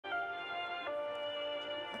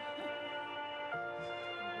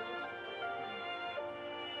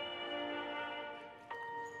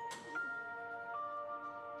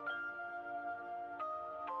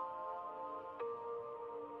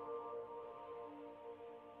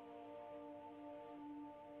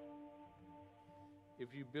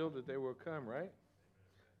If you build it, they will come, right?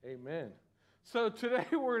 Amen. So today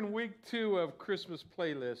we're in week 2 of Christmas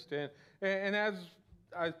playlist. And as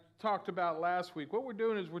I talked about last week, what we're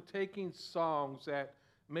doing is we're taking songs that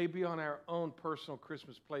may be on our own personal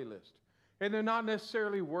Christmas playlist. And they're not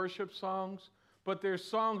necessarily worship songs, but they're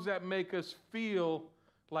songs that make us feel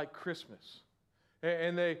like Christmas.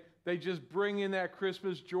 And they just bring in that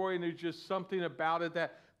Christmas joy, and there's just something about it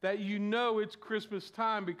that you know it's Christmas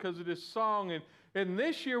time because of this song. And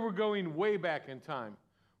this year we're going way back in time.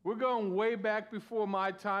 We're going way back before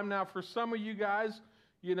my time. Now, for some of you guys,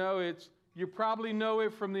 you probably know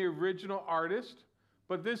it from the original artist,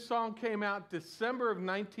 but this song came out December of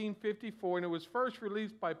 1954, and it was first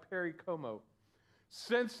released by Perry Como.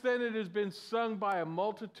 Since then, it has been sung by a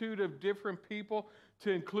multitude of different people,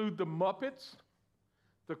 to include the Muppets,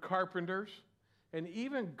 the Carpenters, and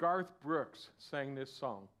even Garth Brooks sang this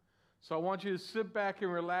song. So I want you to sit back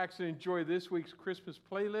and relax and enjoy this week's Christmas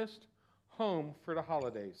playlist, Home for the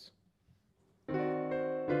Holidays.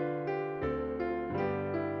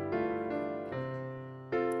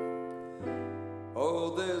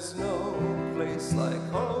 Oh, there's no place like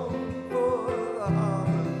home for the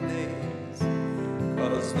holidays,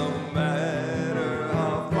 'cause no matter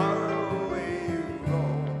how far away you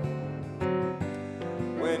roam,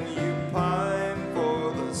 when you pine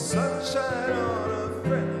for the sunshine on a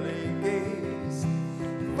friendly gaze,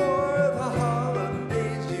 for the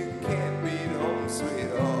holidays you can't beat home sweet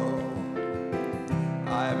home.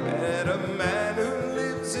 I met a man who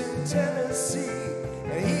lives in Tennessee,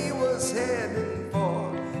 and he was heading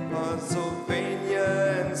for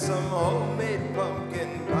Pennsylvania and some homemade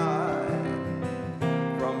pumpkin pie.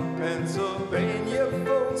 From Pennsylvania,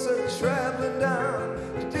 folks are traveling down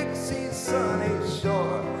to Dixie's sunny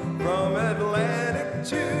shore. From Atlantic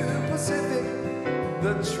to Pacific,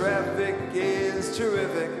 the traffic is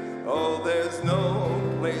terrific. Oh, there's no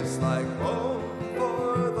place like home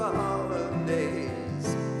for the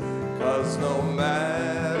holidays, 'cause no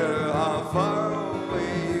matter how far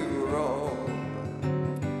away you roam,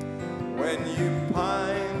 when you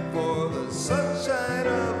pine for the sunshine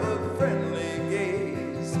of a friendly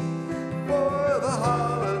gaze, for the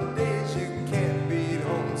holidays you can't beat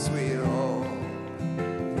home sweet home.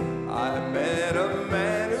 I met a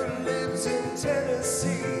man who lives in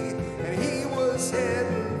Tennessee, and he was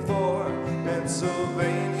heading for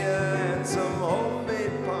Pennsylvania and some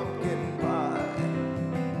homemade pumpkin pie.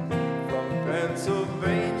 From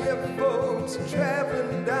Pennsylvania, folks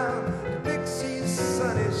traveling down to Dixie's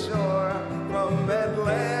sunny shore. From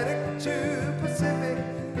Atlantic to Pacific,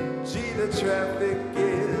 gee, the traffic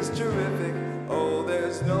is terrific. Oh,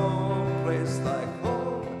 there's no place like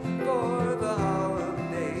home for the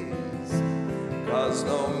holidays, 'cause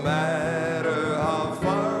no matter how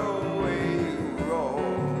far away you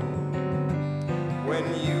roam, when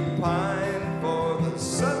you pine for the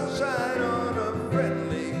sunshine on a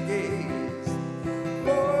friendly gaze,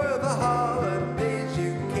 for the holidays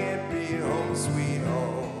you can't beat home sweet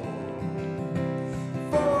home.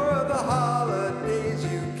 For the holidays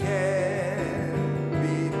you can't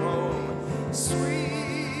beat home sweet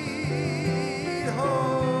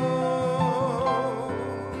home.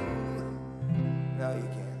 No, you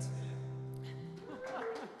can't.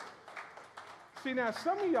 See, now,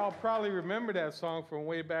 some of y'all probably remember that song from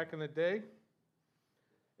way back in the day.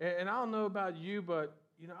 And I don't know about you, but,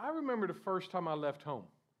 I remember the first time I left home.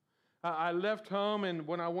 I left home, and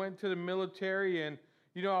when I went to the military, and,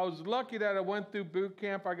 I was lucky that I went through boot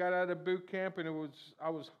camp. I got out of boot camp, and I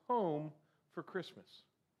was home for Christmas.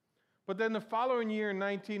 But then the following year, in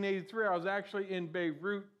 1983, I was actually in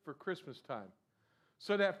Beirut for Christmas time.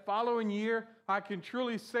 So that following year, I can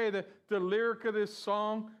truly say that the lyric of this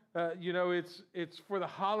song, it's for the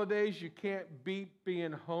holidays. You can't beat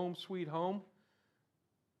being home, sweet home,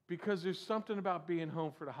 because there's something about being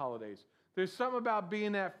home for the holidays. There's something about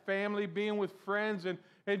being that family, being with friends, and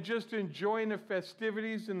just enjoying the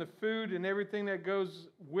festivities and the food and everything that goes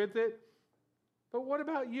with it. But what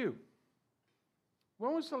about you?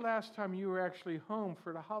 When was the last time you were actually home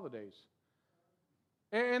for the holidays?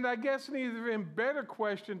 And I guess an even better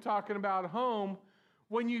question, talking about home,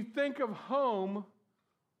 when you think of home,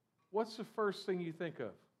 what's the first thing you think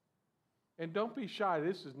of? And don't be shy,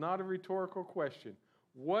 this is not a rhetorical question.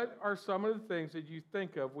 What are some of the things that you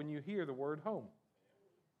think of when you hear the word home?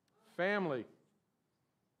 Family.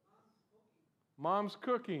 Mom's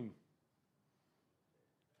cooking.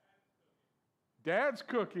 Dad's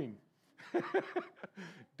cooking.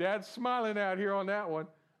 Dad's smiling out here on that one.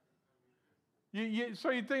 So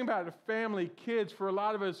you think about it, family, kids. For a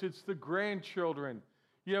lot of us, it's the grandchildren.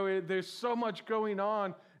 There's so much going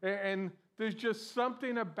on, and there's just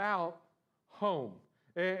something about home.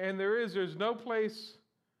 And there's no place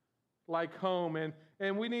like home.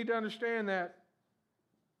 And we need to understand that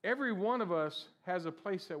every one of us has a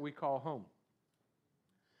place that we call home.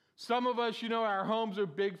 Some of us, our homes are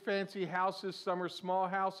big, fancy houses. Some are small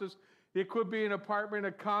houses. It could be an apartment,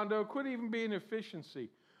 a condo. It could even be an efficiency.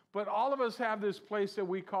 But all of us have this place that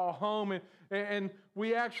we call home, and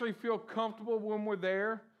we actually feel comfortable when we're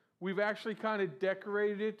there. We've actually kind of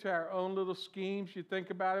decorated it to our own little schemes. You think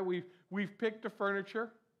about it, we've picked the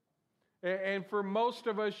furniture. And for most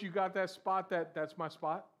of us, you got that spot, that's my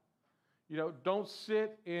spot. Don't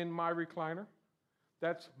sit in my recliner.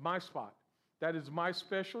 That's my spot. That is my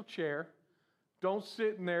special chair. Don't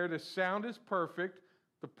sit in there. The sound is perfect.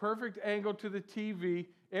 The perfect angle to the TV.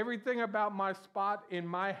 Everything about my spot in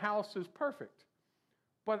my house is perfect.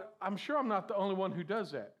 But I'm sure I'm not the only one who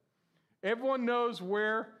does that. Everyone knows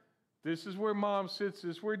this is where mom sits,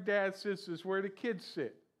 this is where dad sits, this is where the kids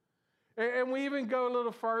sit. And we even go a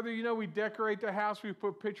little farther. We decorate the house. We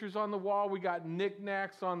put pictures on the wall. We got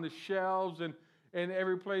knickknacks on the shelves and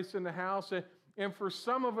every place in the house. And for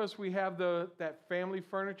some of us, we have that family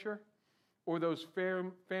furniture or those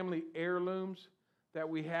family heirlooms that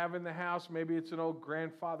we have in the house. Maybe it's an old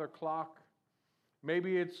grandfather clock.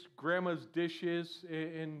 Maybe it's grandma's dishes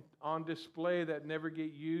on display that never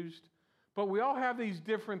get used. But we all have these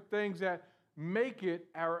different things that make it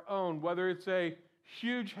our own. Whether it's a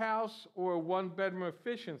huge house or a one-bedroom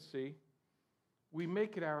efficiency, we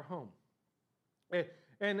make it our home.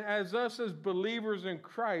 And as us as believers in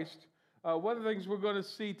Christ, one of the things we're going to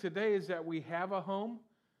see today is that we have a home.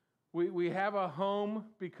 We have a home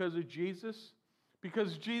because of Jesus.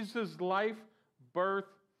 Because Jesus' life, birth,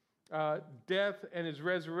 death, and his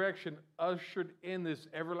resurrection ushered in this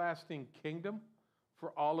everlasting kingdom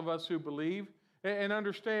for all of us who believe. And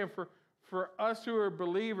understand, for us who are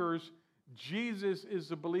believers, Jesus is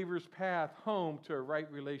the believer's path home to a right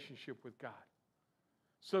relationship with God.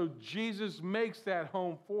 So Jesus makes that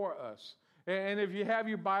home for us. And if you have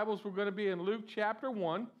your Bibles, we're going to be in Luke chapter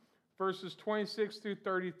 1, verses 26 through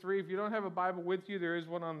 33. If you don't have a Bible with you, there is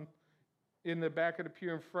one in the back of the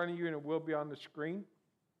pew in front of you, and it will be on the screen.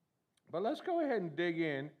 But let's go ahead and dig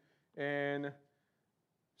in and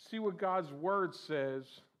see what God's Word says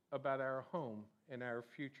about our home and our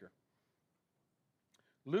future.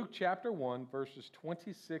 Luke chapter 1, verses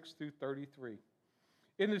 26 through 33.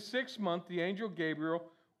 In the 6th month, the angel Gabriel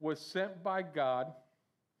was sent by God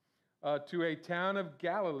to a town of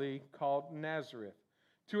Galilee called Nazareth,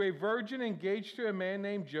 to a virgin engaged to a man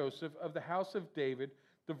named Joseph of the house of David.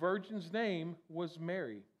 The virgin's name was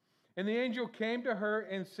Mary. And the angel came to her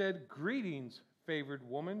and said, "Greetings, favored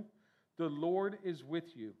woman, the Lord is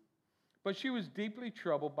with you." But she was deeply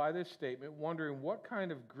troubled by this statement, wondering what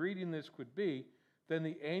kind of greeting this could be. Then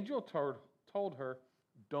the angel told her,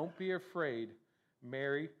 "Don't be afraid,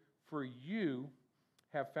 Mary, for you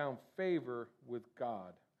have found favor with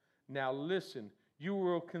God. Now listen, you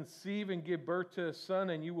will conceive and give birth to a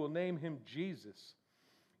son, and you will name him Jesus.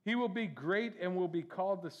 He will be great and will be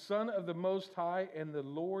called the Son of the Most High, and the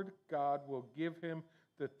Lord God will give him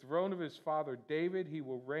the throne of his father David. He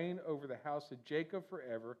will reign over the house of Jacob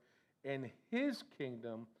forever, and his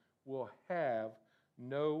kingdom will have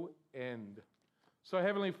no end." So,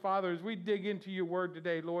 Heavenly Father, as we dig into your word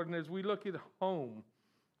today, Lord, and as we look at home,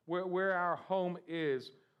 where our home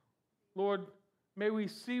is, Lord, may we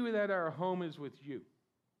see that our home is with you.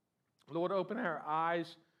 Lord, open our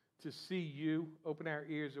eyes to see you. Open our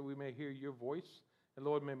ears that we may hear your voice. And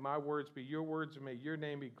Lord, may my words be your words, and may your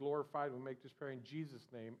name be glorified. We make this prayer in Jesus'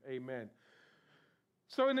 name. Amen.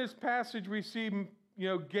 So in this passage, we see,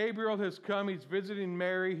 Gabriel has come. He's visiting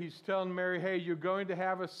Mary. He's telling Mary, hey, you're going to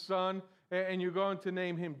have a son, and you're going to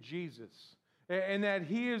name him Jesus. And that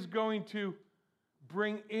he is going to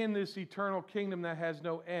bring in this eternal kingdom that has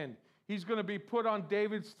no end. He's going to be put on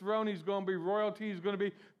David's throne. He's going to be royalty. He's going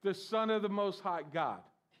to be the Son of the Most High God.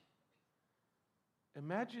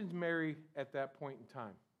 Imagine Mary at that point in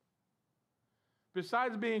time.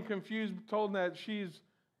 Besides being confused, told that she's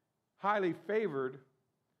highly favored,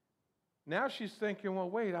 now she's thinking, well,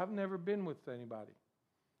 wait, I've never been with anybody.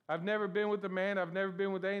 I've never been with a man. I've never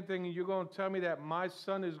been with anything, and you're going to tell me that my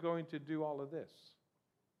son is going to do all of this.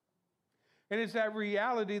 And it's that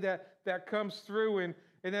reality that comes through.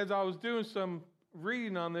 And as I was doing some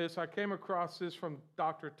reading on this, I came across this from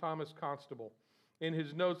Dr. Thomas Constable. In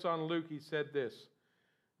his notes on Luke, he said this: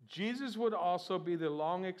 Jesus would also be the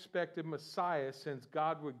long-expected Messiah, since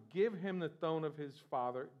God would give him the throne of his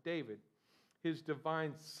father, David. His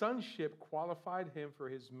divine sonship qualified him for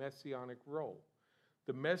his messianic role.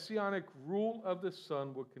 The messianic rule of the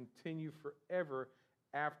Son would continue forever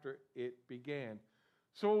after it began.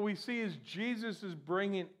 So what we see is Jesus is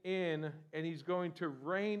bringing in, and he's going to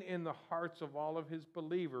reign in the hearts of all of his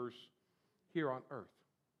believers here on earth.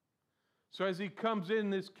 So as he comes in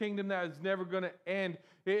this kingdom that is never going to end,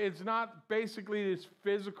 it's not basically this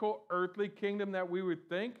physical earthly kingdom that we would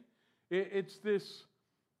think. It's this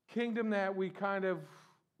kingdom that we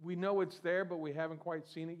know it's there, but we haven't quite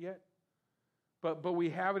seen it yet. But we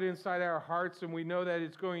have it inside our hearts, and we know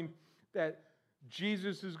that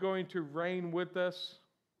Jesus is going to reign with us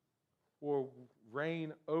or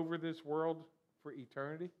reign over this world for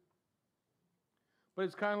eternity. But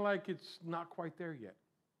it's kind of like it's not quite there yet.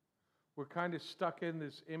 We're kind of stuck in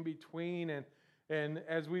this in-between, and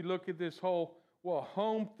as we look at this whole,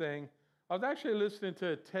 home thing, I was actually listening to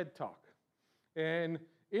a TED Talk. And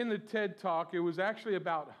in the TED Talk, it was actually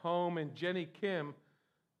about home, and Jenny Kim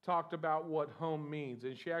talked about what home means.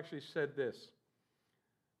 And she actually said this: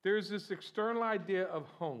 there's this external idea of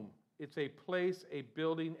home. It's a place, a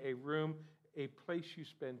building, a room, a place you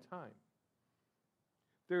spend time.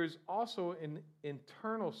 There is also an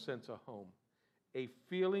internal sense of home, a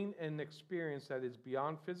feeling and experience that is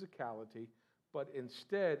beyond physicality, but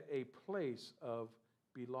instead a place of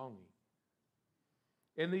belonging.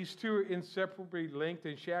 And these two are inseparably linked,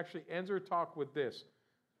 and she actually ends her talk with this: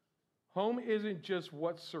 home isn't just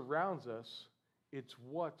what surrounds us, it's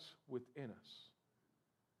what's within us.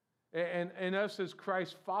 And us as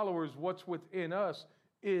Christ followers, what's within us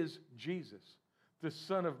is Jesus, the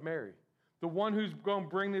Son of Mary, the one who's going to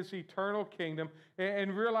bring this eternal kingdom,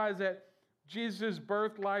 and realize that Jesus'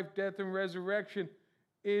 birth, life, death, and resurrection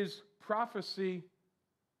is prophecy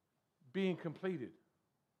being completed.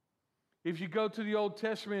 If you go to the Old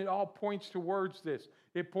Testament, it all points towards this.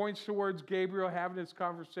 It points towards Gabriel having this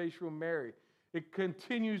conversation with Mary. It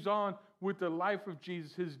continues on with the life of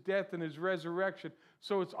Jesus, his death and his resurrection.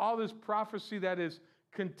 So it's all this prophecy that is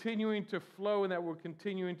continuing to flow and that we're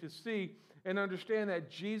continuing to see, and understand that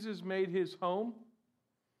Jesus made his home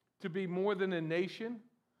to be more than a nation,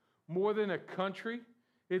 more than a country.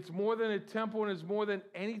 It's more than a temple, and it's more than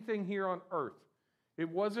anything here on earth. It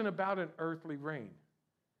wasn't about an earthly reign.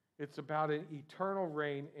 It's about an eternal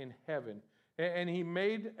reign in heaven. And he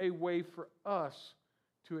made a way for us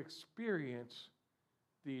to experience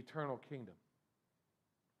the eternal kingdom.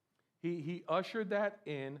 He ushered that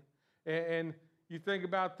in, and you think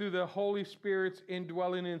about through the Holy Spirit's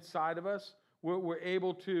indwelling inside of us, we're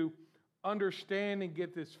able to understand and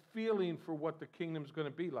get this feeling for what the kingdom's going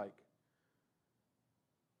to be like.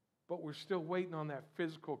 But we're still waiting on that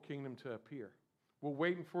physical kingdom to appear. We're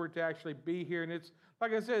waiting for it to actually be here. And it's,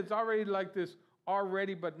 like I said, it's already like this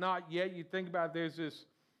already, but not yet. You think about it, there's this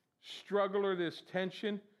struggle or this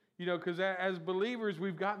tension, because as believers,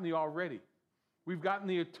 we've gotten the already. We've gotten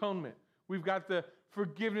the atonement. We've got the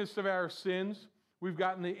forgiveness of our sins. We've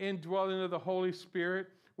gotten the indwelling of the Holy Spirit.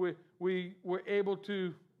 We were able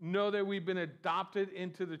to know that we've been adopted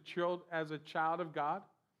into the as a child of God.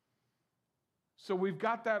 So we've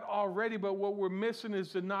got that already, but what we're missing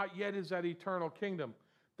is the not yet is that eternal kingdom.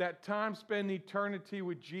 That time spent in eternity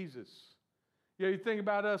with Jesus. You think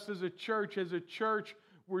about us as a church. As a church,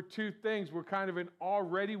 we're two things. We're kind of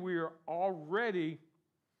we are already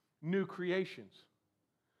new creations.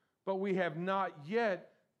 But we have not yet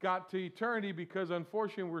got to eternity because,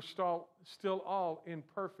 unfortunately, we're still all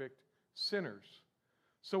imperfect sinners.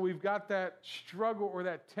 So we've got that struggle or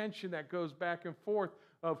that tension that goes back and forth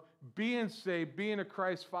of being saved, being a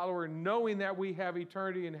Christ follower, knowing that we have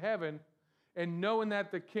eternity in heaven, and knowing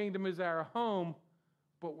that the kingdom is our home,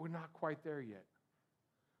 but we're not quite there yet.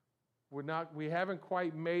 We haven't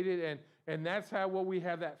quite made it, and that's how we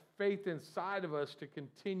have that faith inside of us to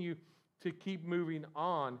continue to keep moving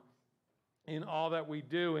on in all that we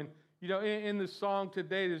do. And in the song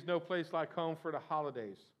today, there's no place like home for the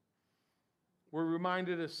holidays. We're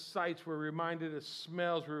reminded of sights, we're reminded of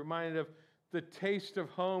smells, we're reminded of the taste of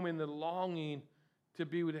home and the longing to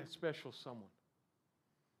be with that special someone.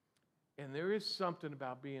 And there is something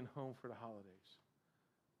about being home for the holidays.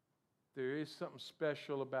 There is something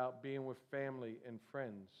special about being with family and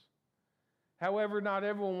friends. However, not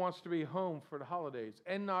everyone wants to be home for the holidays,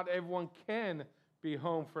 and not everyone can be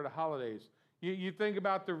home for the holidays. You think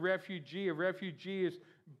about the refugee. A refugee is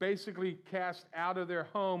basically cast out of their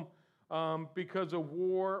home because of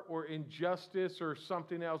war or injustice or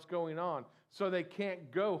something else going on. So they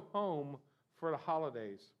can't go home for the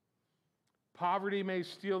holidays. Poverty may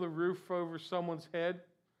steal the roof over someone's head.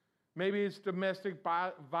 Maybe it's domestic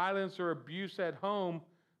violence or abuse at home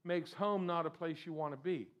makes home not a place you want to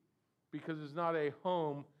be, because it's not a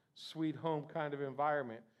home, sweet home kind of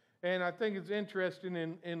environment. And I think it's interesting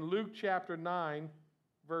in Luke chapter 9,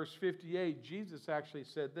 verse 58, Jesus actually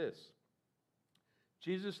said this.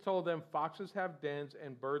 Jesus told them, foxes have dens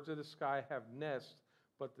and birds of the sky have nests,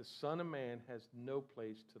 but the Son of Man has no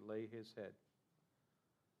place to lay his head.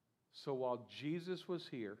 So while Jesus was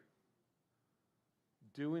here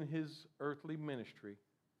doing his earthly ministry,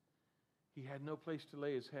 he had no place to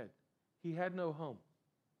lay his head. He had no home.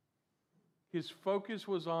 His focus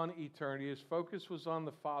was on eternity. His focus was on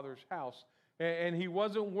the Father's house. And he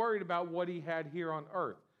wasn't worried about what he had here on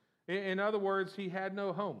earth. In other words, he had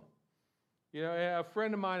no home. You know, a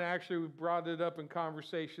friend of mine actually brought it up in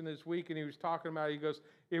conversation this week, and he was talking about it. He goes,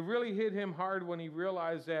 it really hit him hard when he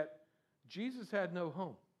realized that Jesus had no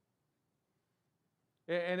home.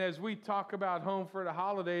 And as we talk about home for the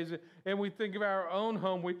holidays, and we think of our own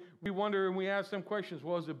home, we wonder and we ask them questions.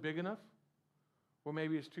 Well, is it big enough? Or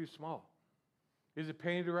maybe it's too small. Is it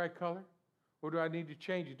painted the right color? Or do I need to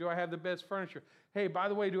change it? Do I have the best furniture? Hey, by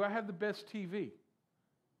the way, do I have the best TV?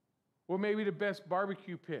 Or maybe the best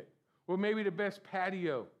barbecue pit? Or maybe the best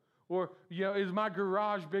patio? Or, you know, is my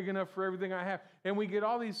garage big enough for everything I have? And we get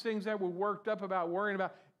all these things that we're worked up about, worrying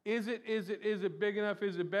about. Is it big enough?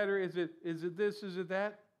 Is it better? Is it this? Is it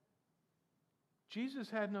that? Jesus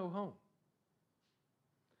had no home.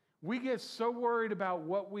 We get so worried about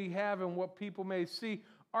what we have and what people may see.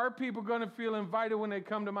 Are people going to feel invited when they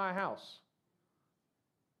come to my house?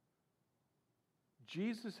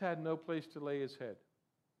 Jesus had no place to lay his head.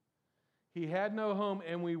 He had no home,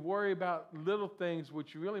 and we worry about little things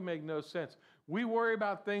which really make no sense. We worry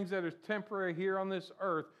about things that are temporary here on this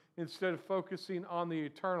earth instead of focusing on the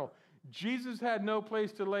eternal. Jesus had no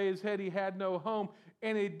place to lay his head. He had no home,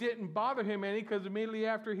 and it didn't bother him any, because immediately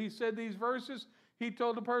after he said these verses, he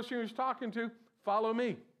told the person he was talking to, follow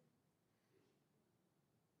me.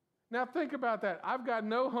 Now think about that. I've got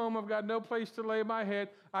no home. I've got no place to lay my head.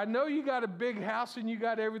 I know you got a big house and you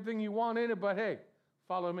got everything you want in it, but hey,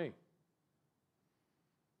 follow me.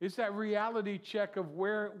 It's that reality check of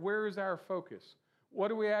where is our focus?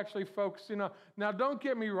 What are we actually focusing on? Now, don't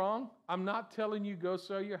get me wrong. I'm not telling you go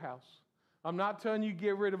sell your house. I'm not telling you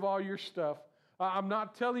get rid of all your stuff. I'm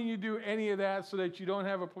not telling you do any of that so that you don't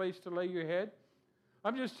have a place to lay your head.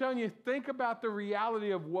 I'm just telling you, think about the reality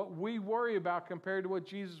of what we worry about compared to what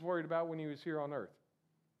Jesus worried about when he was here on earth.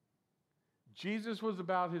 Jesus was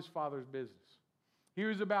about his Father's business. He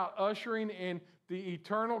was about ushering in the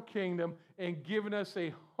eternal kingdom and giving us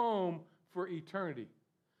a home for eternity,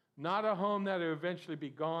 not a home that will eventually be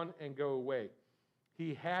gone and go away.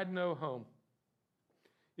 He had no home.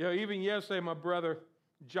 You know, even yesterday, my brother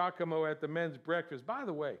Giacomo at the men's breakfast. By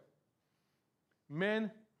the way,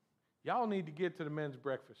 men, y'all need to get to the men's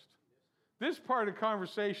breakfast. This part of the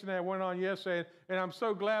conversation that went on yesterday, and I'm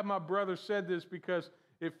so glad my brother said this because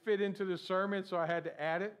it fit into the sermon, so I had to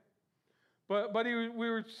add it. But we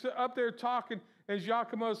were up there talking, and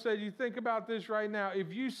Giacomo said, you think about this right now.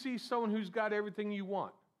 If you see someone who's got everything you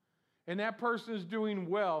want, and that person is doing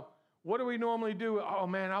well, what do we normally do? Oh,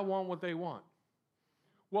 man, I want what they want.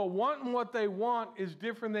 Well, wanting what they want is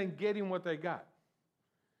different than getting what they got.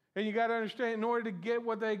 And you got to understand, in order to get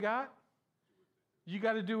what they got, you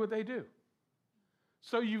got to do what they do.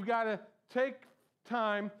 So you've got to take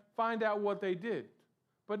time, find out what they did.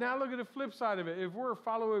 But now look at the flip side of it. If we're a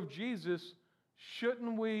follower of Jesus,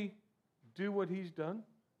 shouldn't we do what he's done?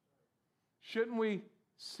 Shouldn't we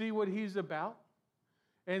see what he's about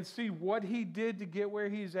and see what he did to get where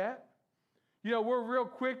he's at? You know, we're real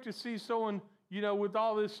quick to see someone, you know, with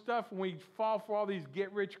all this stuff, and we fall for all these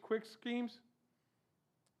get-rich-quick schemes.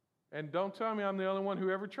 And don't tell me I'm the only one who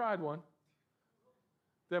ever tried one.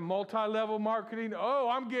 That multi-level marketing. Oh,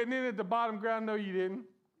 I'm getting in at the bottom ground. No, you didn't.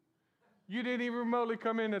 You didn't even remotely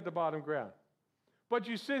come in at the bottom ground. But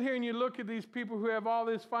you sit here and you look at these people who have all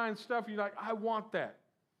this fine stuff, and you're like, I want that.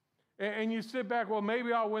 And you sit back, well,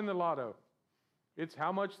 maybe I'll win the lotto. It's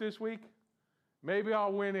how much this week? Maybe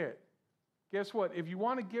I'll win it. Guess what? If you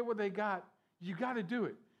want to get what they got, you got to do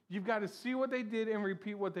it. You've got to see what they did and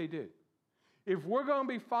repeat what they did. If we're going to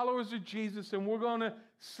be followers of Jesus and we're going to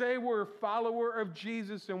say we're a follower of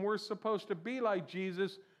Jesus and we're supposed to be like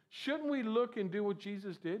Jesus, shouldn't we look and do what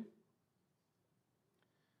Jesus did?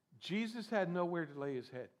 Jesus had nowhere to lay his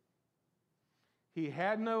head. He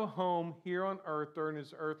had no home here on earth during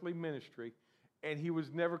his earthly ministry, and he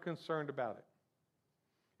was never concerned about it.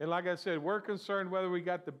 And like I said, we're concerned whether we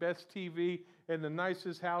got the best TV and the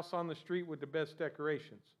nicest house on the street with the best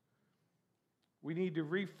decorations. We need to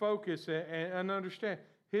refocus and understand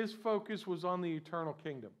his focus was on the eternal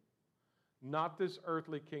kingdom, not this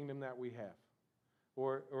earthly kingdom that we have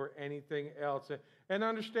or anything else. And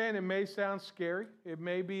understand it may sound scary. It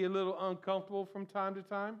may be a little uncomfortable from time to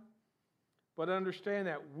time. But understand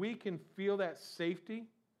that we can feel that safety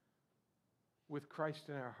with Christ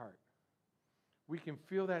in our heart. We can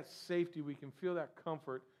feel that safety. We can feel that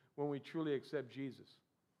comfort when we truly accept Jesus.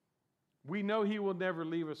 We know He will never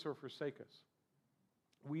leave us or forsake us.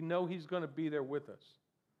 We know He's going to be there with us.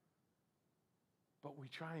 But we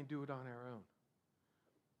try and do it on our own.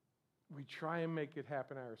 We try and make it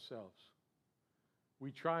happen ourselves.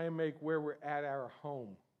 We try and make where we're at our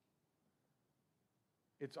home.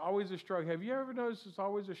 It's always a struggle. Have you ever noticed it's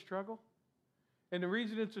always a struggle? And the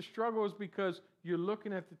reason it's a struggle is because you're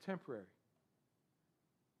looking at the temporary.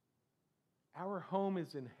 Our home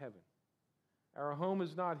is in heaven. Our home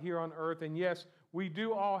is not here on earth. And yes, we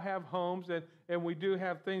do all have homes and we do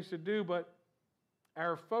have things to do, but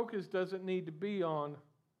our focus doesn't need to be on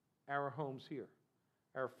our homes here.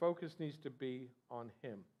 Our focus needs to be on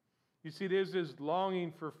Him. You see, there's this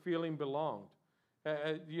longing for feeling belonged.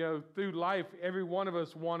 Through life, every one of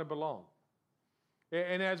us want to belong.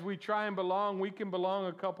 And as we try and belong, we can belong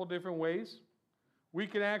a couple different ways. We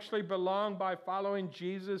can actually belong by following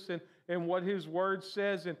Jesus and what His Word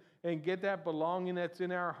says and get that belonging that's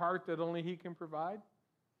in our heart that only He can provide.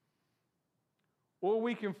 Or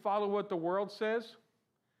we can follow what the world says,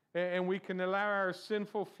 and we can allow our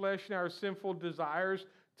sinful flesh and our sinful desires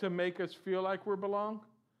to make us feel like we belong.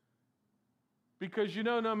 Because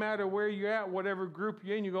no matter where you're at, whatever group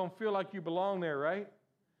you're in, you're going to feel like you belong there, right?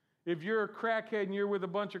 If you're a crackhead and you're with a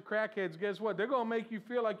bunch of crackheads, guess what? They're going to make you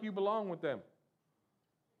feel like you belong with them.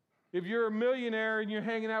 If you're a millionaire and you're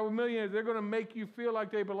hanging out with millionaires, they're going to make you feel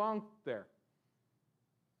like they belong there.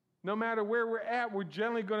 No matter where we're at, we're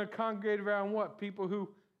generally going to congregate around what? People who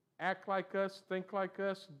act like us, think like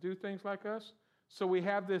us, do things like us. So we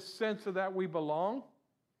have this sense of that we belong.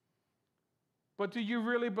 But do you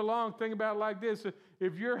really belong? Think about it like this.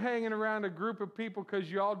 If you're hanging around a group of people because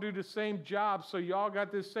you all do the same job, so you all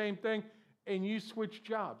got this same thing, and you switch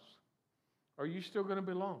jobs, are you still going to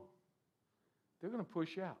belong? They're going to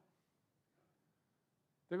push you out.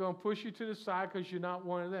 They're going to push you to the side because you're not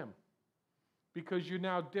one of them, because you're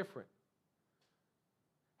now different.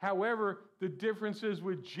 However, the difference is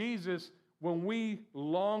with Jesus, when we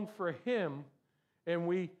long for Him and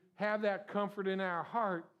we have that comfort in our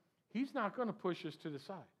heart, He's not going to push us to the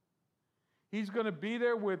side. He's going to be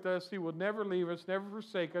there with us. He will never leave us, never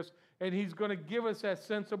forsake us, and He's going to give us that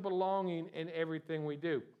sense of belonging in everything we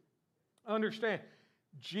do. Understand,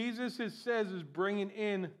 Jesus, it says, is bringing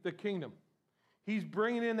in the kingdom. He's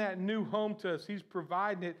bringing in that new home to us. He's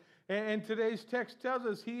providing it. And today's text tells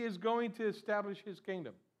us He is going to establish His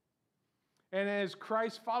kingdom. And as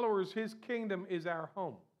Christ followers, His kingdom is our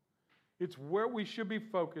home. It's where we should be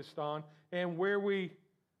focused on and where we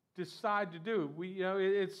decide to do.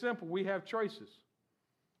 It's simple. We have choices.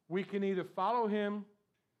 We can either follow Him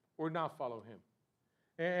or not follow Him.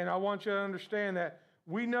 And I want you to understand that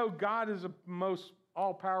we know God is the most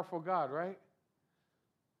all-powerful God, right?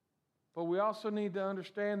 But we also need to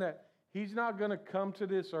understand that He's not going to come to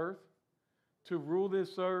this earth to rule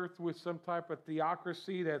this earth with some type of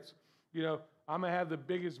theocracy that's, I'm going to have the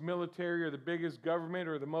biggest military or the biggest government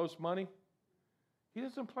or the most money. He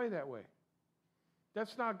doesn't play that way.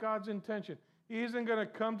 That's not God's intention. He isn't going to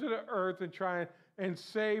come to the earth and try and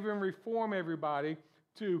save and reform everybody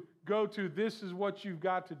to go to this is what you've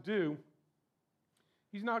got to do.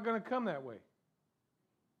 He's not going to come that way.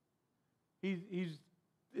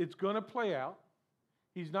 It's going to play out.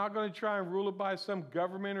 He's not going to try and rule it by some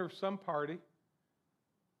government or some party.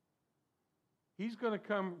 He's going to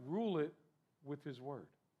come rule it with His Word.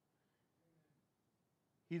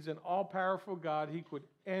 He's an all-powerful God. He could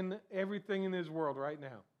end everything in this world right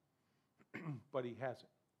now. But He hasn't.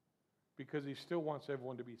 Because He still wants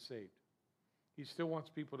everyone to be saved. He still wants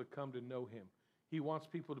people to come to know Him. He wants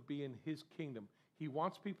people to be in His kingdom. He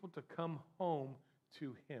wants people to come home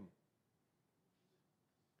to Him.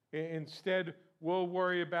 Instead, we'll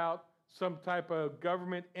worry about some type of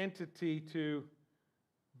government entity to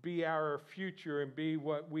be our future and be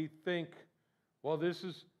what we think, well, this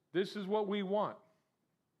is what we want.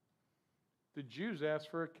 The Jews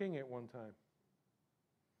asked for a king at one time.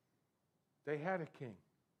 They had a king.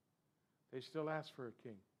 They still ask for a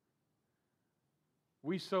king.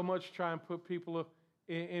 We so much try and put people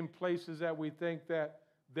in places that we think that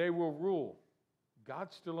they will rule.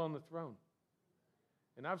 God's still on the throne.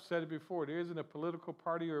 And I've said it before, there isn't a political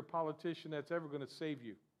party or a politician that's ever going to save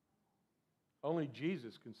you. Only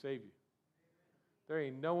Jesus can save you. There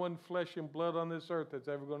ain't no one flesh and blood on this earth that's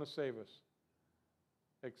ever going to save us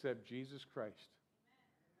except Jesus Christ.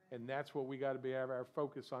 And that's what we got to be our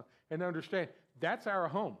focus on. And understand, that's our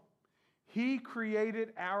home. He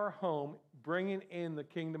created our home, bringing in the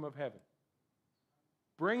kingdom of heaven.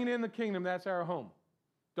 Bringing in the kingdom, that's our home.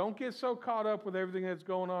 Don't get so caught up with everything that's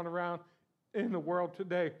going on around in the world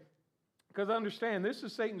today Because understand, this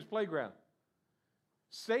is Satan's playground.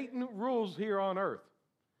 Satan rules here on earth.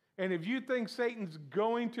 And if you think Satan's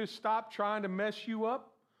going to stop trying to mess you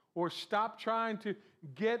up or stop trying to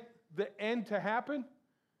get the end to happen,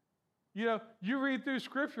 you read through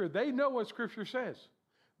Scripture. They know what Scripture says.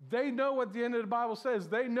 They know what the end of the Bible says.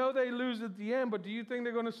 They know they lose at the end, but do you think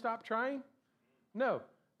they're going to stop trying? No.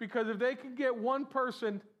 Because if they can get one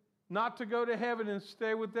person not to go to heaven and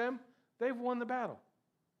stay with them, they've won the battle.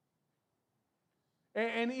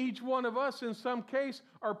 And each one of us, in some case,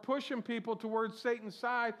 are pushing people towards Satan's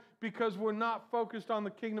side because we're not focused on the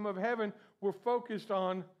kingdom of heaven. We're focused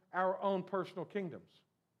on our own personal kingdoms.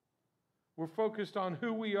 We're focused on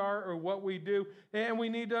who we are or what we do. And we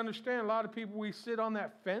need to understand, a lot of people, we sit on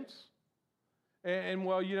that fence. And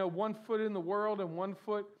well, 1 foot in the world and 1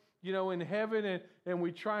 foot, in heaven. And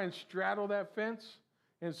we try and straddle that fence.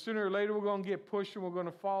 And sooner or later, we're going to get pushed and we're going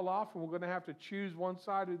to fall off. And we're going to have to choose one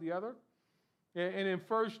side or the other. And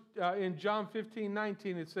in John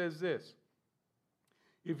 15:19, it says this: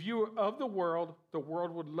 if you were of the world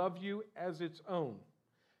would love you as its own.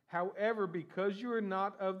 However, because you are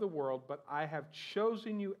not of the world, but I have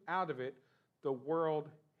chosen you out of it, the world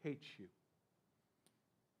hates you.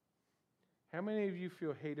 How many of you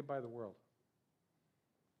feel hated by the world?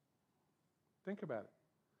 Think about it.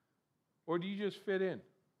 Or do you just fit in?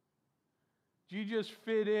 Do you just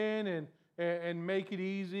fit in and make it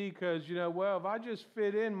easy because, if I just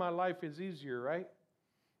fit in, my life is easier, right?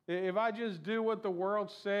 If I just do what the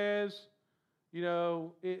world says,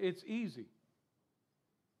 it's easy.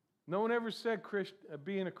 No one ever said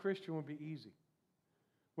being a Christian would be easy.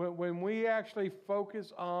 When we actually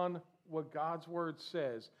focus on what God's Word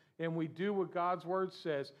says, and we do what God's Word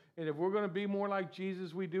says, and if we're going to be more like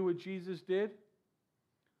Jesus, we do what Jesus did,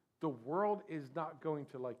 the world is not going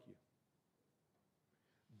to like you.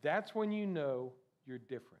 That's when you know you're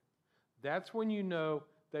different. That's when you know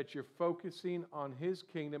that you're focusing on His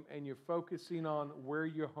kingdom and you're focusing on where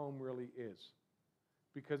your home really is.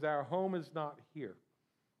 Because our home is not here.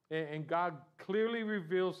 And God clearly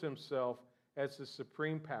reveals Himself as the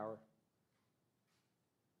supreme power.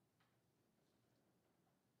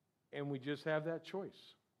 And we just have that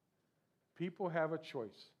choice. People have a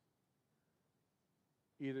choice.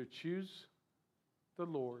 Either choose the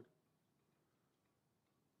Lord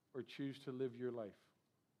or choose to live your life.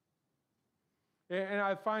 And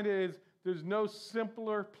I find there's no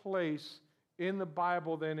simpler place in the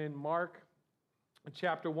Bible than in Mark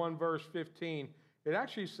chapter 1, verse 15. It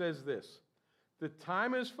actually says this: the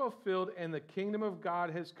time is fulfilled and the kingdom of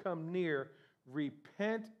God has come near.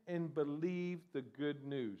 Repent and believe the good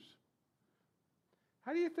news.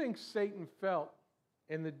 How do you think Satan felt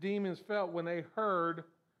and the demons felt when they heard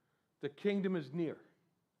the kingdom is near?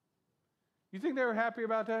 You think they were happy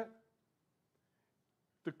about that?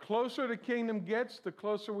 The closer the kingdom gets, the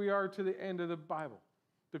closer we are to the end of the Bible.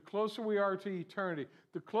 The closer we are to eternity.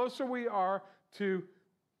 The closer we are to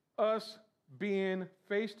us being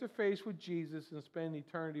face to face with Jesus and spending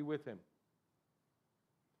eternity with Him.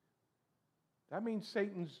 That means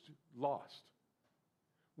Satan's lost.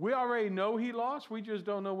 We already know he lost. We just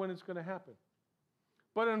don't know when it's going to happen.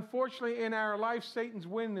 But unfortunately, in our life, Satan's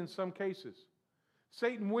winning in some cases.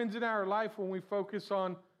 Satan wins in our life when we focus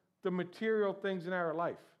on the material things in our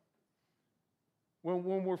life.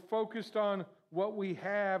 When we're focused on what we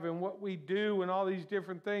have and what we do and all these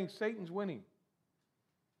different things, Satan's winning.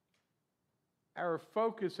 Our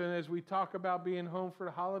focus, and as we talk about being home for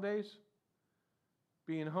the holidays,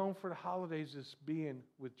 being home for the holidays is being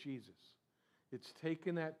with Jesus. It's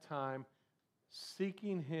taking that time,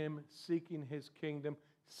 seeking Him, seeking His kingdom,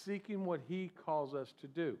 seeking what He calls us to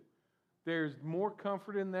do. There's more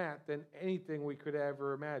comfort in that than anything we could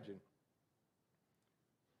ever imagine.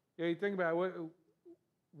 You think about it,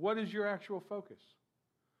 what is your actual focus?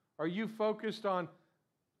 Are you focused on,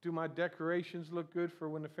 do my decorations look good for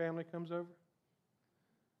when the family comes over?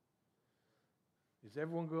 Is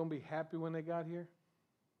everyone going to be happy when they got here?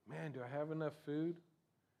 Man, do I have enough food?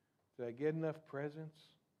 Did I get enough presents?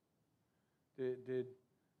 Do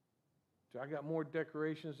I got more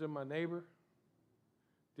decorations than my neighbor?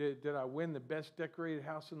 Did I win the best decorated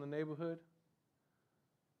house in the neighborhood?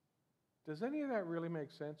 Does any of that really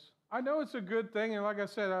make sense? I know it's a good thing, and like I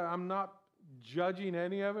said, I'm not judging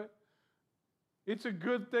any of it. It's a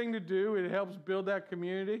good thing to do. It helps build that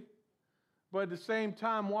community. But at the same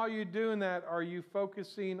time, while you're doing that, are you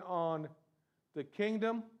focusing on the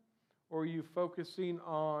kingdom or are you focusing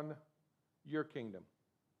on your kingdom?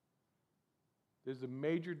 There's a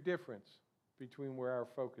major difference between where our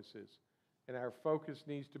focus is. And our focus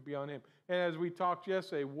needs to be on Him. And as we talked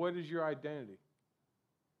yesterday, what is your identity?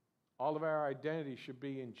 All of our identity should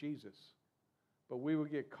be in Jesus. but we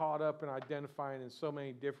would get caught up in identifying in so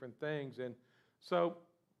many different things. And so,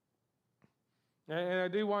 and I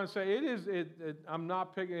do want to say, I'm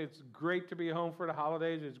not picking, it's great to be home for the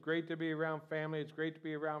holidays. It's great to be around family. It's great to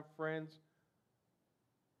be around friends.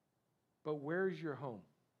 But where's your home?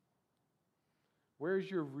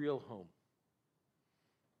 Where's your real home?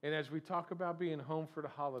 And as we talk about being home for the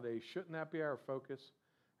holidays, shouldn't that be our focus?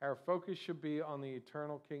 Our focus should be on the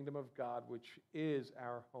eternal kingdom of God, which is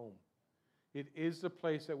our home. It is the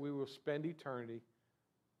place that we will spend eternity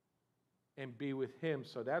and be with Him.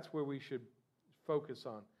 So that's where we should focus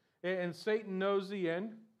on. And Satan knows the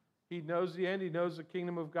end. He knows the end. He knows the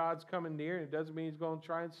kingdom of God's coming near, and it doesn't mean he's going to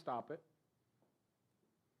try and stop it.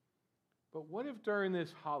 But what if during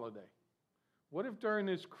this holiday, what if during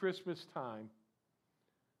this Christmas time,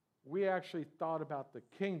 we actually thought about the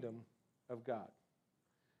kingdom of God?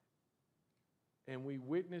 And we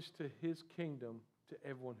witnessed to His kingdom to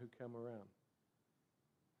everyone who come around.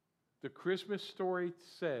 The Christmas story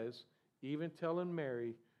says, even telling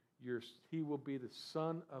Mary, he will be the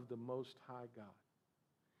Son of the Most High God.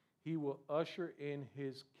 He will usher in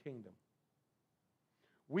His kingdom.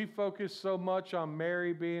 We focus so much on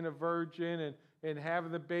Mary being a virgin and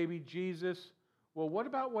having the baby Jesus. Well, what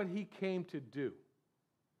about what He came to do?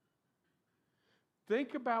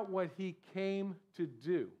 Think about what He came to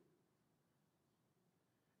do.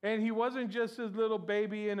 And He wasn't just this little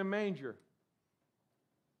baby in a manger.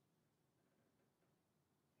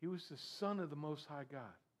 He was the Son of the Most High God.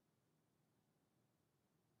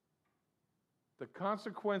 The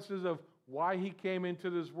consequences of why He came into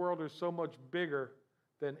this world are so much bigger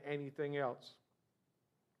than anything else.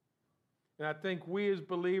 And I think we as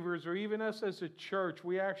believers, or even us as a church,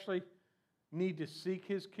 we actually need to seek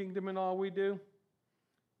His kingdom in all we do.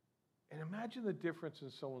 And imagine the difference in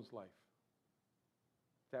someone's life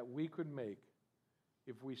that we could make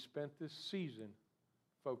if we spent this season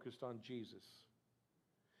focused on Jesus.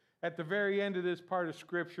 At the very end of this part of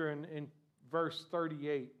Scripture, in verse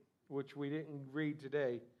 38, which we didn't read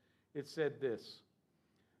today, it said this.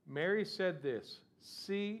 Mary said this,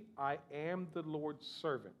 "See, I am the Lord's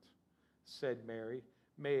servant," said Mary.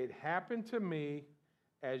 "May it happen to me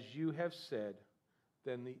as you have said."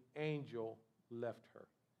 Then the angel left her.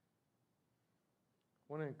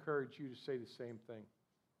 I want to encourage you to say the same thing.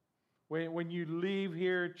 When you leave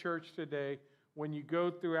here at church today, when you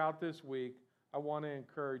go throughout this week, I want to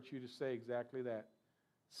encourage you to say exactly that.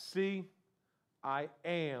 See, I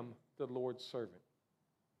am the Lord's servant.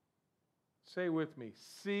 Say with me,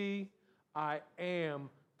 see, I am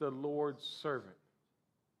the Lord's servant.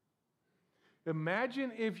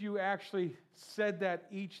 Imagine if you actually said that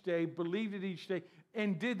each day, believed it each day,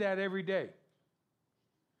 and did that every day.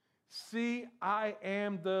 See, I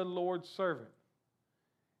am the Lord's servant.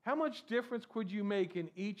 How much difference could you make in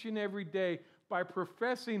each and every day by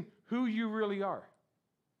professing who you really are?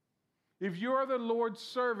 If you are the Lord's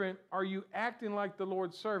servant, are you acting like the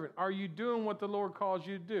Lord's servant? Are you doing what the Lord calls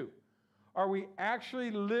you to do? Are we actually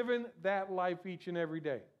living that life each and every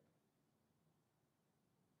day?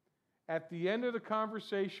 At the end of the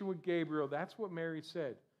conversation with Gabriel, that's what Mary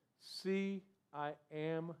said. See, I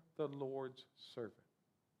am the Lord's servant.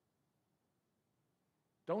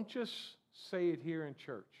 Don't just say it here in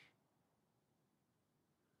church.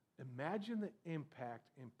 Imagine the impact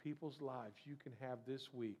in people's lives you can have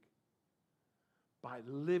this week by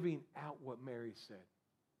living out what Mary said.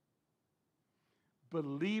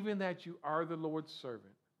 Believing that you are the Lord's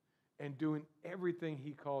servant and doing everything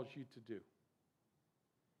He calls you to do.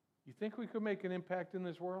 You think we could make an impact in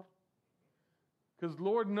this world? Because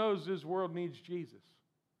Lord knows this world needs Jesus.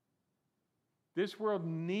 This world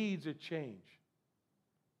needs a change.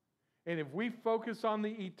 And if we focus on the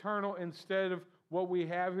eternal instead of what we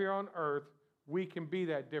have here on earth, we can be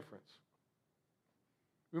that difference.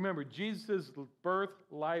 Remember, Jesus' birth,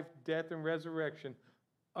 life, death, and resurrection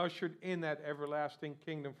ushered in that everlasting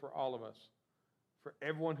kingdom for all of us, for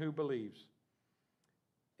everyone who believes.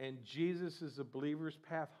 And Jesus is the believer's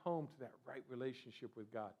path home to that right relationship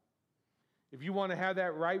with God. If you want to have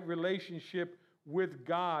that right relationship with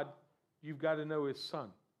God, you've got to know His Son.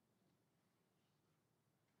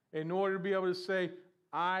 In order to be able to say,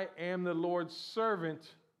 I am the Lord's servant,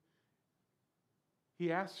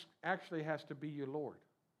 He actually has to be your Lord.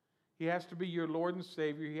 He has to be your Lord and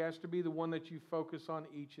Savior. He has to be the one that you focus on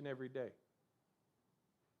each and every day.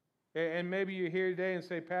 And maybe you're here today and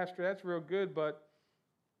say, Pastor, that's real good, but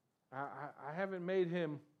I haven't made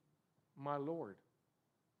Him my Lord.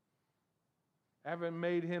 I haven't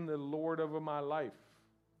made Him the Lord over my life.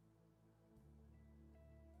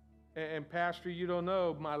 And Pastor, you don't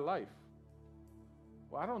know my life.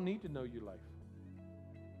 Well, I don't need to know your life.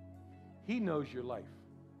 He knows your life.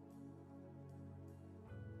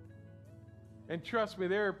 And trust me,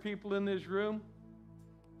 there are people in this room,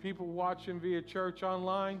 people watching via church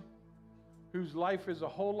online, whose life is a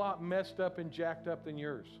whole lot messed up and jacked up than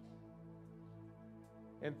yours.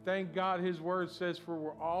 And thank God His Word says, for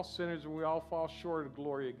we're all sinners and we all fall short of the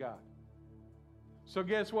glory of God. So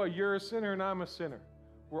guess what? You're a sinner and I'm a sinner.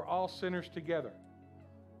 We're all sinners together.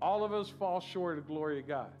 All of us fall short of the glory of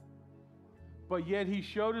God. But yet He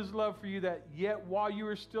showed His love for you, that yet while you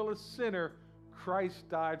were still a sinner, Christ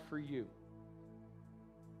died for you.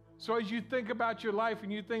 So as you think about your life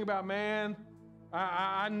and you think about, man,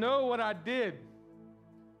 I know what I did.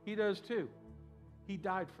 He does too. He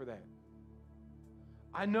died for that.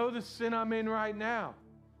 I know the sin I'm in right now.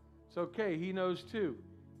 It's okay. He knows too.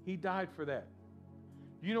 He died for that.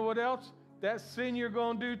 You know what else? That sin you're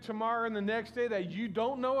going to do tomorrow and the next day that you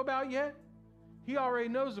don't know about yet, He already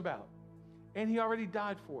knows about. And He already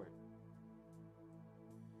died for it.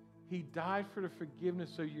 He died for the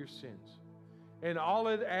forgiveness of your sins. And all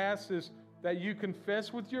it asks is that you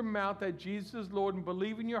confess with your mouth that Jesus is Lord and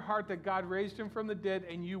believe in your heart that God raised Him from the dead,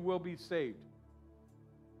 and you will be saved.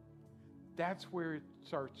 That's where it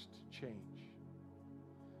starts to change.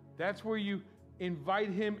 That's where you invite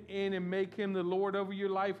Him in and make Him the Lord over your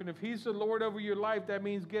life. And if He's the Lord over your life, that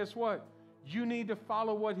means, guess what? You need to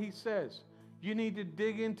follow what He says. You need to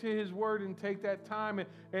dig into His Word and take that time.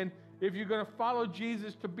 And if you're going to follow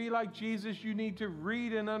Jesus, to be like Jesus, you need to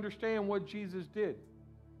read and understand what Jesus did.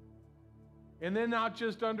 And then not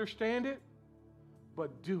just understand it,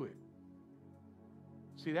 but do it.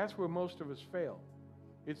 See, that's where most of us fail.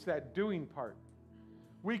 It's that doing part.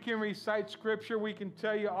 We can recite Scripture. We can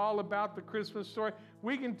tell you all about the Christmas story.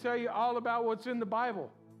 We can tell you all about what's in the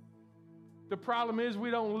Bible. The problem is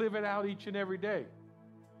we don't live it out each and every day.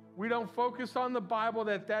 We don't focus on the Bible,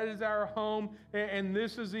 that is our home, and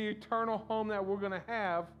this is the eternal home that we're going to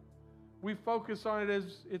have. We focus on it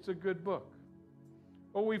as it's a good book.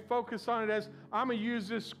 Or we focus on it as, I'm going to use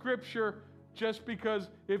this Scripture just because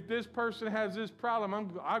if this person has this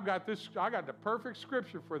problem, I got the perfect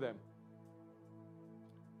Scripture for them.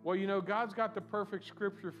 Well, you know, God's got the perfect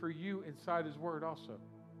Scripture for you inside His Word also.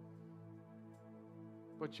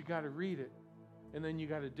 But you got to read it, and then you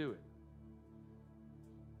got to do it.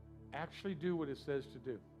 Actually do what it says to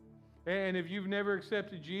do. And if you've never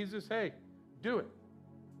accepted Jesus, hey, do it.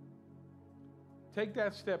 Take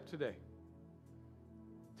that step today.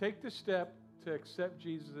 Take the step to accept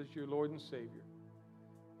Jesus as your Lord and Savior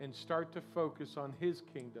and start to focus on His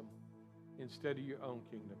kingdom instead of your own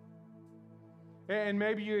kingdom. And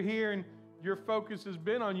maybe you're here and your focus has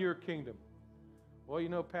been on your kingdom. Well, you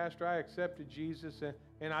know, Pastor, I accepted Jesus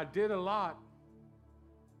and I did a lot.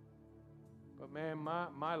 But man,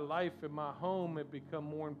 my life and my home have become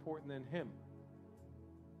more important than Him.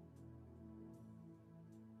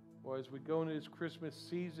 Well, as we go into this Christmas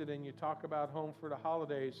season and you talk about home for the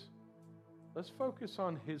holidays, let's focus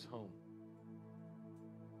on His home.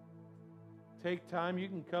 Take time. You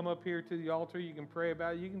can come up here to the altar. You can pray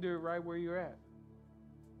about it. You can do it right where you're at.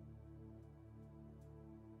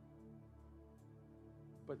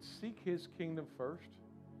 But seek His kingdom first.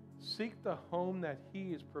 Seek the home that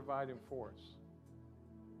He is providing for us.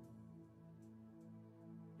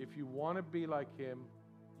 If you want to be like Him,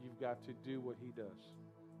 you've got to do what He does.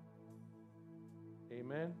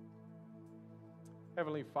 Amen.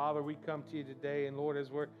 Heavenly Father, we come to You today, and Lord, as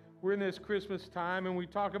we're in this Christmas time and we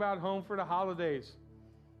talk about home for the holidays,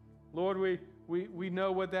 Lord, we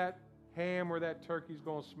know what that ham or that turkey is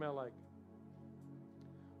going to smell like.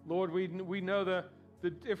 Lord, we know the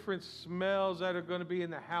different smells that are going to be in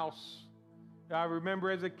the house. I remember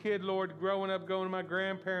as a kid, Lord, growing up, going to my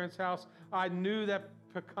grandparents' house, I knew that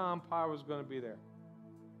pecan pie was going to be there.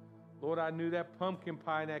 Lord, I knew that pumpkin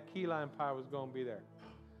pie and that key lime pie was going to be there.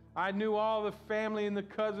 I knew all the family and the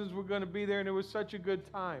cousins were going to be there, and it was such a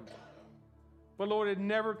good time. But Lord, it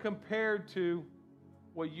never compared to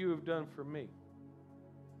what You have done for me.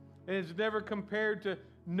 And it's never compared to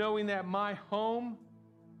knowing that my home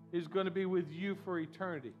is going to be with You for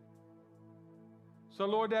eternity. So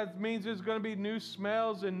Lord, that means there's going to be new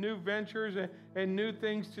smells and new ventures and new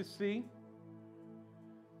things to see.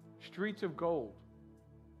 Streets of gold.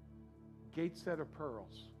 Gates that are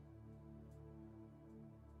pearls.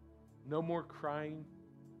 No more crying.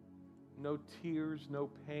 No tears, no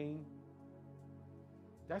pain.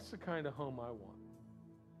 That's the kind of home I want.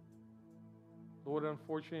 Lord,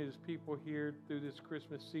 unfortunately, there's people here through this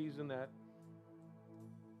Christmas season that,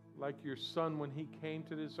 like Your Son when He came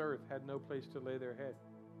to this earth, had no place to lay their head.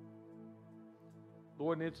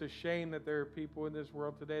 Lord, and it's a shame that there are people in this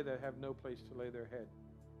world today that have no place to lay their head.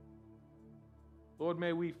 Lord,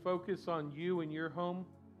 may we focus on you and your home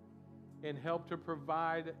and help to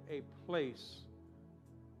provide a place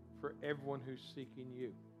for everyone who's seeking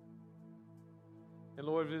you. And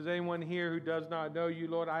Lord, if there's anyone here who does not know you,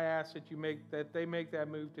 Lord, I ask that they make that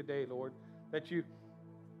move today, Lord, that you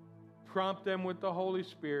prompt them with the Holy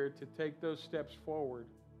Spirit to take those steps forward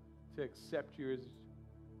to accept you as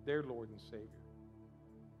their Lord and Savior.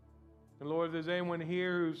 And Lord, if there's anyone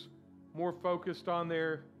here who's more focused on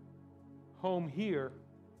their home here,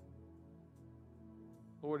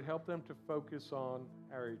 Lord, help them to focus on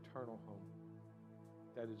our eternal home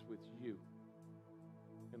that is with you.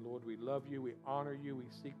 And Lord, we love you, we honor you, we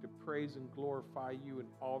seek to praise and glorify you in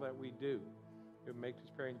all that we do. We make this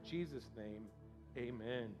prayer in Jesus' name,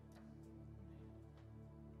 amen.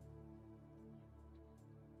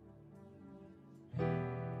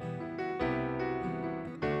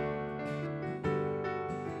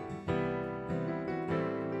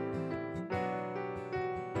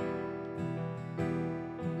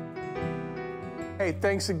 Hey,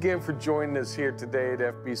 thanks again for joining us here today at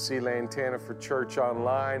FBC Lantana for Church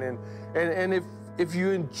Online. And if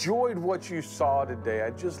you enjoyed what you saw today,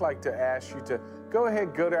 I'd just like to ask you to go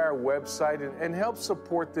to our website and help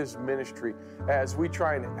support this ministry as we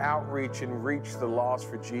try and outreach and reach the lost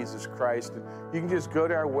for Jesus Christ. And you can just go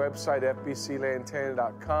to our website,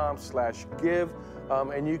 fbclantana.com/give,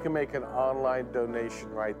 and you can make an online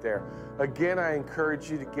donation right there. Again, I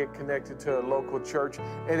encourage you to get connected to a local church,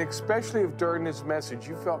 and especially if during this message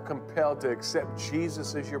you felt compelled to accept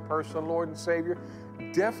Jesus as your personal Lord and Savior,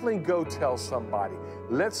 definitely go tell somebody.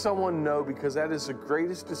 Let someone know, because that is the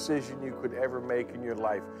greatest decision you could ever make in your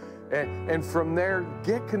life. And from there,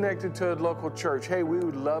 get connected to a local church. Hey, we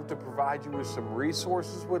would love to provide you with some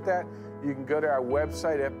resources with that. You can go to our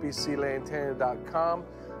website, fbclantana.com,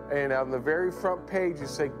 and on the very front page, you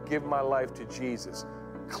say, Give My Life to Jesus.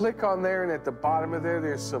 Click on there, and at the bottom of there,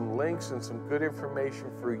 there's some links and some good information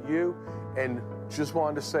for you. And just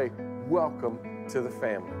wanted to say, welcome to the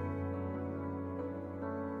family.